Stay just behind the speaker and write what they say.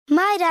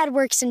My dad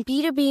works in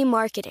B2B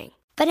marketing,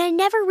 but I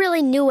never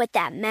really knew what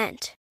that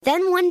meant.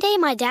 Then one day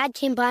my dad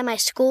came by my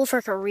school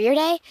for career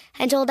day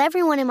and told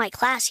everyone in my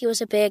class he was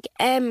a big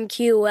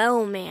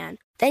MQL man.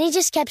 Then he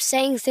just kept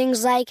saying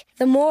things like,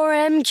 the more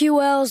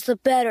MQLs, the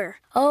better,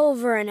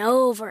 over and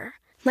over.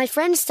 My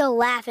friends still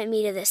laugh at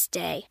me to this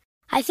day.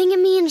 I think it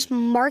means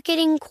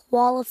marketing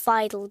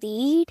qualified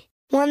lead.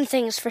 One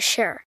thing's for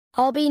sure,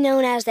 I'll be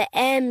known as the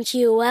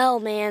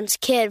MQL man's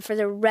kid for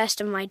the rest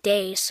of my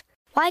days.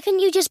 Why couldn't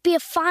you just be a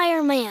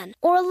fireman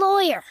or a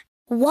lawyer?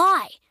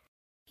 Why?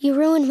 You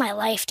ruined my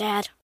life,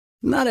 Dad.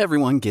 Not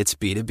everyone gets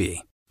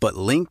B2B, but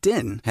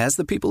LinkedIn has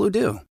the people who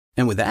do.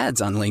 And with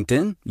ads on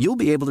LinkedIn, you'll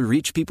be able to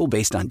reach people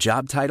based on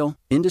job title,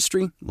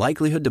 industry,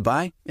 likelihood to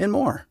buy, and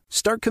more.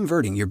 Start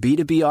converting your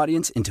B2B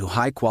audience into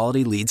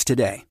high-quality leads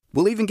today.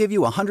 We'll even give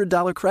you a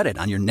 $100 credit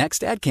on your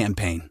next ad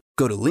campaign.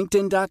 Go to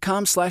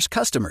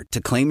linkedin.com/customer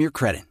to claim your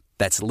credit.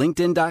 That's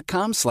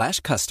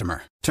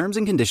linkedin.com/customer. Terms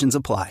and conditions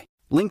apply.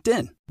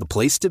 LinkedIn, the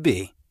place to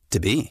be, to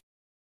be.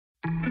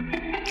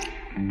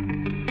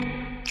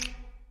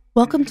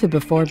 Welcome to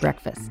Before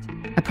Breakfast,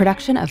 a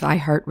production of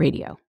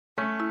iHeartRadio.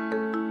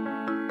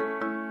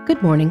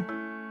 Good morning.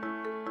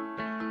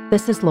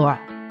 This is Laura.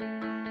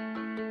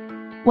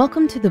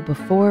 Welcome to the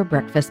Before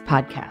Breakfast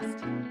podcast.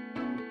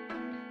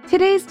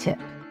 Today's tip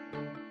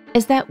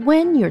is that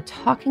when you're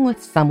talking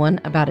with someone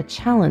about a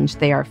challenge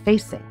they are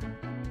facing,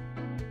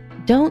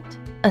 don't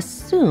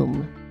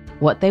assume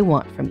what they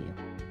want from you.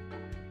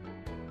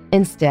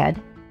 Instead,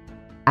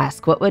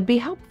 ask what would be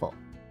helpful,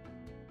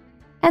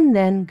 and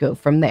then go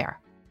from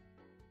there.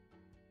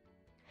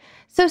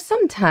 So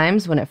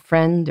sometimes when a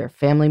friend or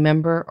family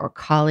member or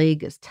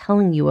colleague is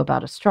telling you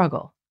about a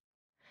struggle,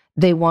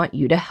 they want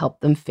you to help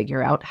them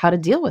figure out how to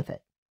deal with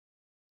it.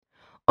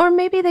 Or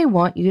maybe they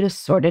want you to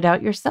sort it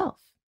out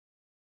yourself.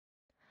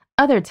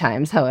 Other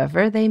times,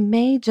 however, they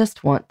may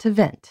just want to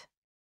vent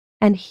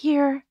and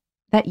hear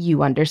that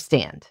you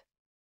understand.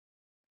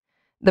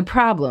 The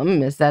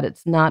problem is that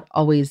it's not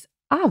always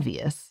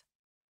obvious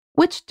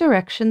which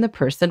direction the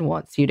person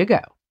wants you to go.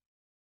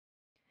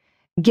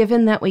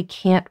 Given that we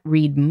can't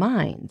read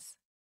minds,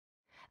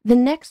 the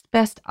next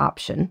best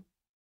option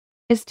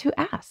is to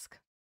ask.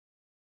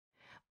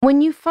 When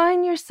you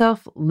find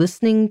yourself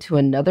listening to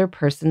another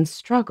person's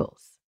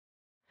struggles,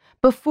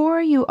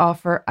 before you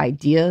offer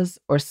ideas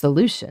or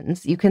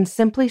solutions, you can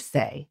simply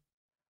say,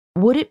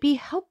 would it be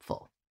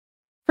helpful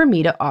for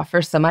me to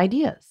offer some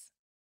ideas?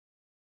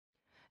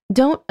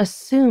 Don't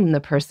assume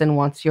the person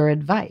wants your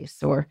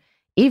advice or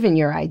even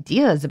your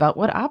ideas about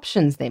what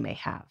options they may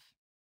have.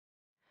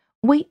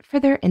 Wait for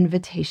their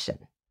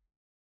invitation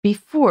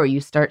before you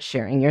start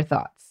sharing your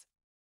thoughts.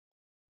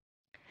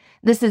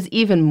 This is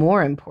even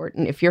more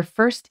important if your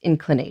first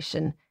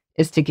inclination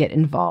is to get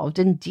involved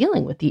in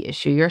dealing with the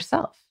issue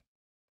yourself.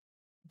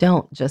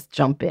 Don't just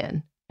jump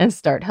in and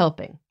start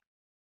helping.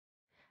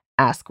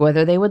 Ask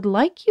whether they would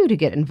like you to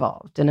get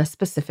involved in a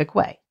specific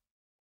way.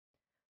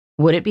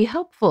 Would it be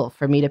helpful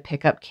for me to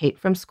pick up Kate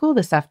from school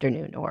this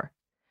afternoon? Or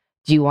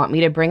do you want me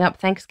to bring up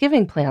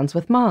Thanksgiving plans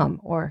with Mom?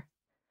 Or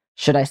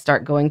should I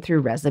start going through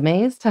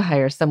resumes to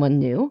hire someone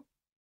new?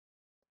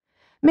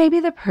 Maybe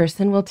the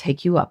person will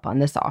take you up on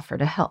this offer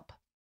to help.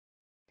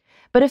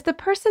 But if the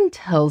person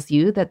tells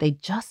you that they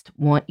just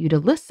want you to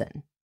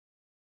listen,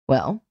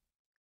 well,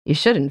 you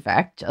should in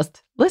fact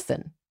just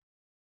listen.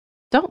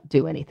 Don't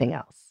do anything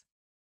else.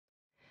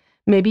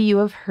 Maybe you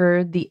have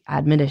heard the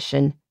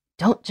admonition,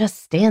 don't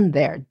just stand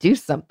there, do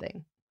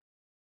something.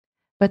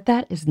 But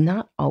that is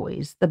not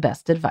always the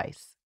best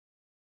advice.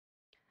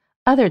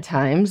 Other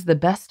times, the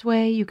best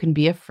way you can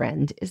be a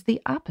friend is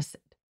the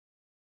opposite,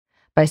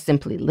 by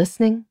simply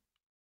listening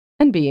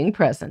and being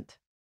present.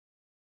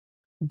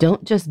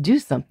 Don't just do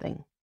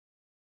something.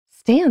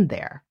 Stand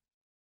there,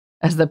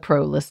 as the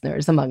pro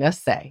listeners among us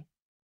say.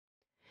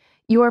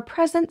 Your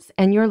presence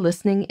and your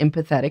listening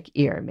empathetic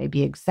ear may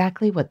be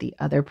exactly what the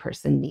other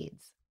person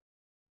needs.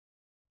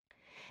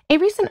 A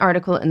recent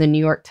article in the New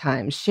York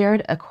Times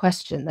shared a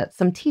question that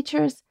some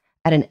teachers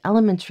at an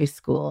elementary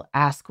school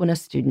ask when a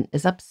student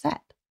is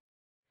upset.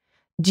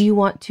 Do you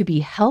want to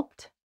be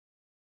helped,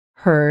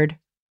 heard,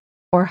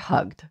 or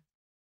hugged?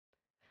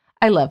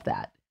 I love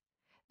that.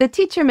 The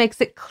teacher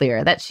makes it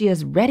clear that she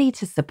is ready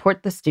to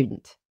support the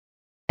student,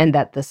 and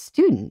that the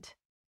student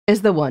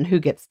is the one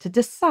who gets to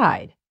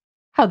decide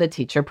how the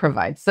teacher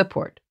provides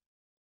support.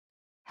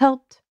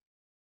 Helped,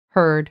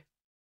 heard,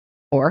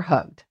 or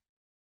hugged.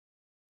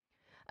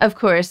 Of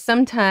course,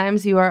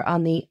 sometimes you are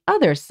on the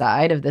other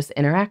side of this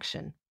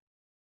interaction.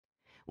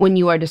 When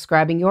you are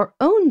describing your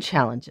own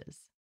challenges,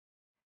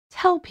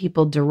 tell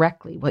people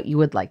directly what you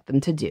would like them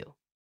to do.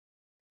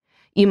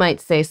 You might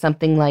say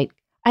something like,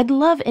 I'd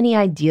love any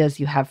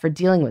ideas you have for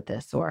dealing with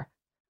this, or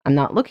I'm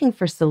not looking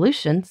for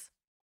solutions,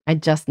 I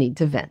just need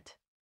to vent.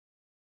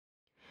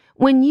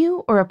 When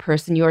you or a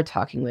person you are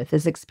talking with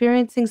is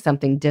experiencing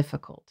something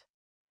difficult,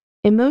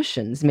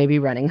 emotions may be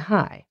running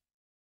high.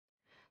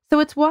 So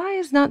it's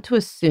wise not to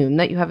assume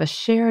that you have a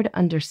shared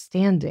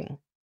understanding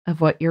of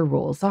what your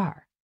roles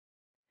are.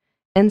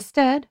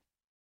 Instead,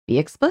 be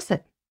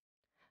explicit.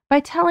 by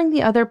telling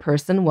the other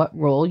person what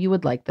role you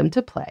would like them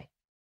to play,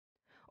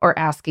 or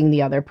asking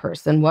the other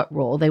person what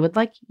role they would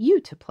like you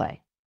to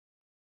play.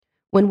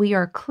 When we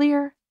are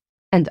clear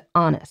and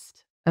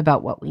honest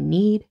about what we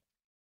need,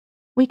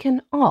 we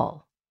can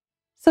all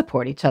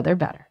support each other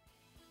better.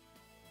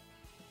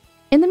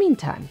 In the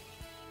meantime,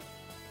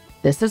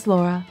 this is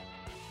Laura.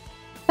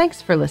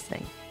 Thanks for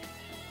listening.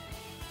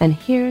 And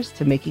here's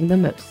to making the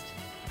most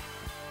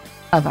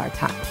of our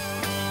time.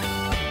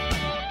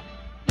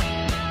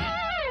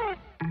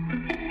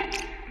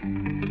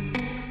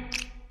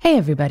 Hey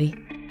everybody,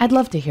 I'd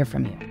love to hear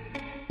from you.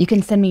 You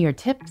can send me your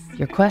tips,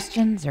 your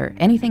questions, or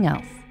anything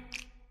else.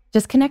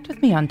 Just connect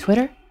with me on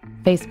Twitter,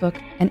 Facebook,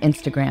 and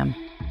Instagram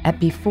at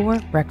Before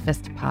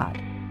Breakfast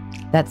Pod.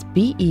 That's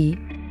BE,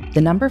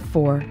 the number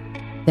 4,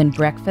 then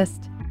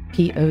breakfast,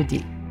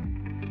 POD.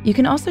 You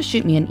can also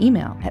shoot me an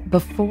email at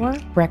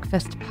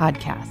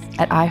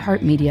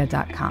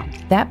beforebreakfastpodcast@iheartmedia.com.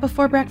 That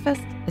Before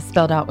Breakfast is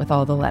spelled out with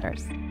all the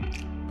letters.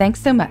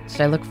 Thanks so much.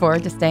 I look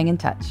forward to staying in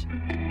touch.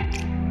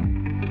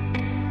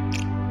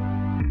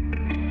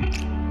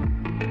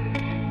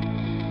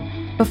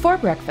 Before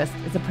Breakfast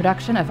is a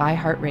production of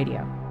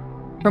iHeartRadio.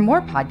 For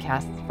more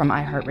podcasts from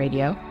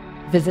iHeartRadio,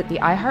 visit the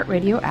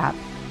iHeartRadio app,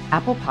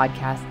 Apple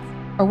Podcasts,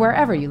 or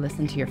wherever you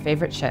listen to your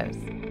favorite shows.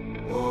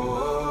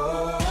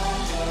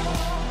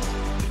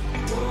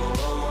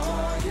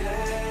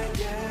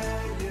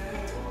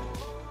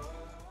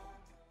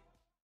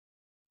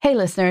 Hey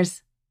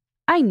listeners,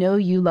 I know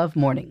you love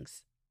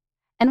mornings.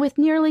 And with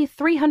nearly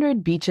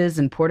 300 beaches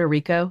in Puerto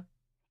Rico,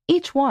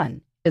 each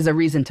one is a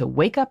reason to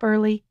wake up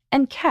early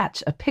and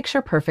catch a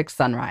picture-perfect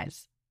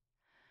sunrise.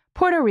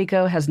 Puerto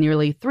Rico has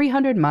nearly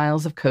 300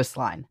 miles of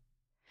coastline,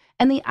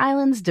 and the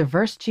island's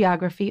diverse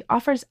geography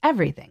offers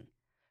everything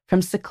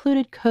from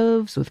secluded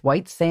coves with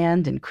white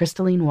sand and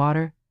crystalline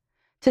water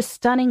to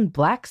stunning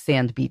black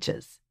sand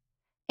beaches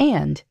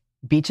and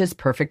beaches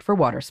perfect for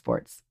water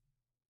sports.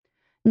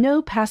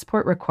 No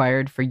passport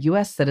required for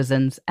U.S.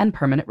 citizens and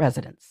permanent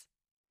residents.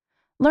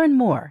 Learn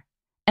more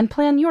and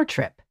plan your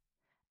trip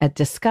at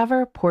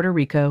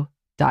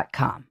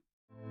discoverpuertorico.com.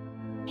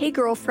 Hey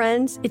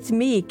girlfriends, it's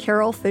me,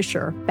 Carol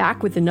Fisher,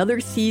 back with another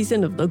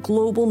season of the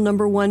global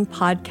 #1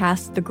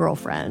 podcast, The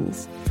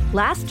Girlfriends.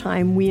 Last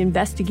time, we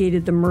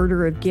investigated the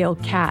murder of Gail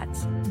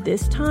Katz.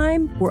 This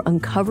time, we're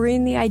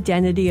uncovering the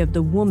identity of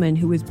the woman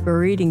who was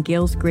buried in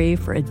Gail's grave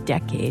for a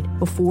decade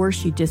before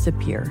she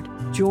disappeared.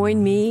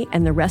 Join me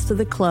and the rest of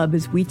the club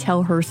as we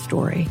tell her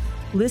story.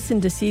 Listen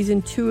to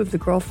Season 2 of The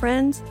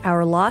Girlfriends,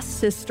 Our Lost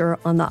Sister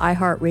on the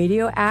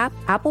iHeartRadio app,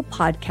 Apple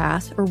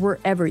Podcasts, or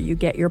wherever you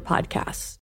get your podcasts.